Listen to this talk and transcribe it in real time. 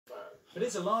But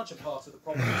is a larger part of the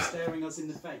problem staring us in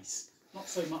the face. Not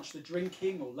so much the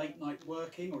drinking or late night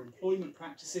working or employment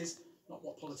practices, not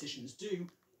what politicians do,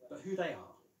 but who they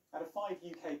are. Out of 5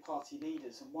 UK party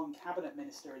leaders and 1 cabinet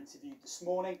minister interviewed this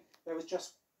morning, there was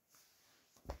just...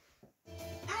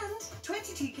 And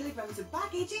 22 kilograms of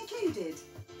baggage included.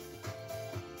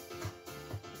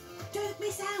 Don't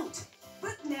miss out!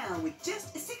 Book now with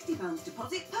just a £60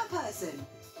 deposit per person.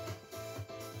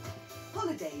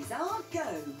 Holidays are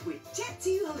go with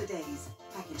Jet2 Holidays.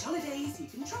 Package holidays you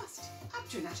can trust. Up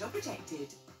to National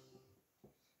Protected.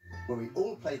 When we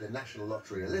all play the National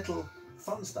Lottery a little,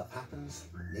 fun stuff happens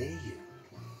near you.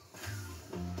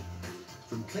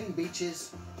 From clean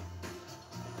beaches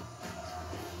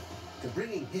to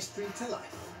bringing history to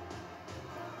life.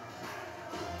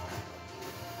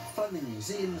 Funding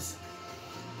museums,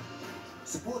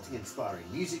 supporting inspiring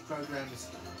music programmes,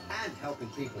 and helping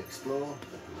people explore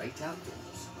the great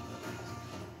outdoors.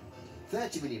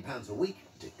 £30 million a week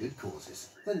to good causes.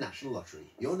 The National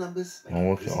Lottery. Your numbers. I'll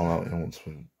work it all out in once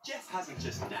week. Jeff hasn't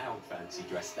just now fancy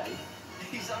dress day.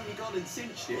 He's only gone and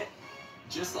cinched it.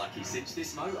 Just like he cinched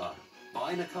this motor.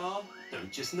 Buying a car,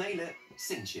 don't just nail it,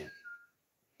 cinch it.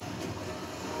 Do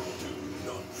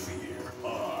not fear.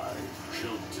 I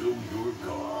shall tow your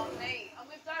car. Mate, I'm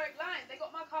with Direct Line. They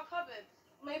got my car covered.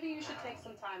 Maybe you should take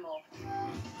some time off.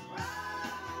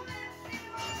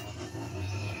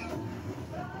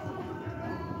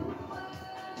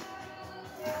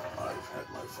 I've had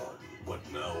my fun, but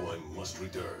now I must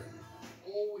return.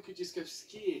 Or we could just go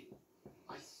skiing.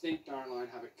 I think Direct Line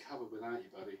have it covered without you,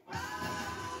 buddy.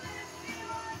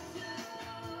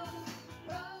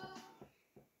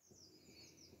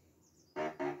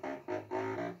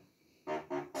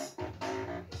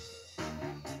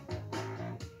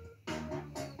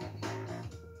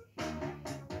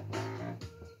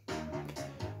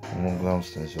 I'm on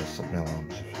downstairs, I'll set my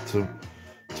alarms for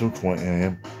 2:20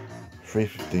 AM,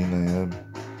 3:15 AM,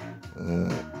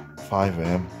 5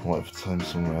 AM, whatever time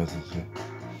sunrise is.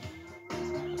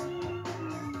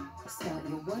 Start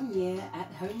your 1 year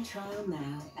at-home trial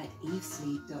now at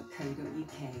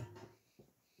evesleep.co.uk.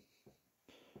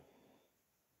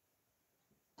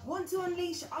 Want to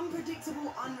unleash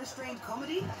unpredictable, unrestrained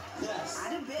comedy? Yes.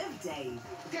 Add a bit of Dave.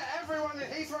 Get everyone in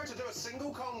Heathrow to do a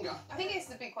single conga. I think it's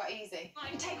to be quite easy. I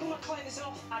can take all my clothes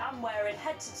off. And I'm wearing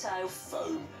head to toe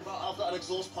Foam. But I've got an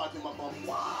exhaust pipe in my bum.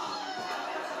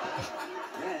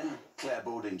 Then Claire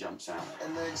Balding jumps out.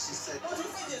 And then she said, What do you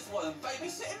think this was?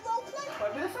 Babysitting role play?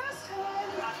 Won't be the first time.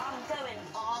 I'm going.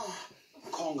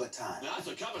 conga time. That's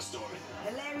a cover story.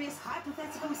 Hilarious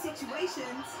hypothetical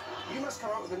situations You must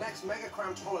come up with the next mega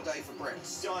cramped holiday for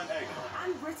Brits. Giant egg.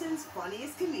 and Britain's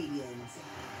funniest comedians.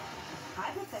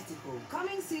 Hypothetical,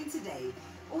 coming soon today.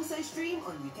 Also stream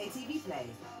on UK TV Play.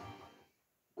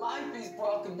 Life is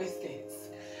broken biscuits.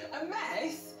 A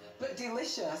mess, but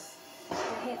delicious.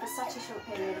 We're here for such a short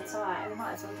period of time, we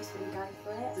might as well just really go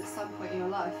for it. At some point in your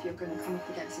life, you're going to come up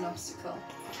against an obstacle.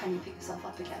 Can you pick yourself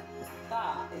up again?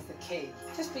 That is the key.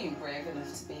 Just being brave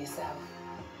enough to be yourself.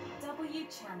 W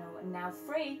Channel, now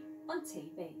free on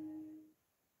TV.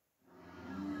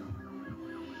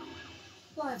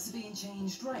 Lives are being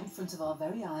changed right in front of our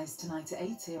very eyes tonight at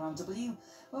 8 here on W,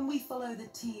 when we follow the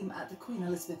team at the Queen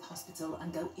Elizabeth Hospital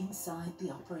and go inside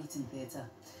the operating theatre.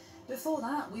 Before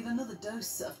that, we've another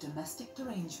dose of domestic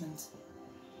derangement.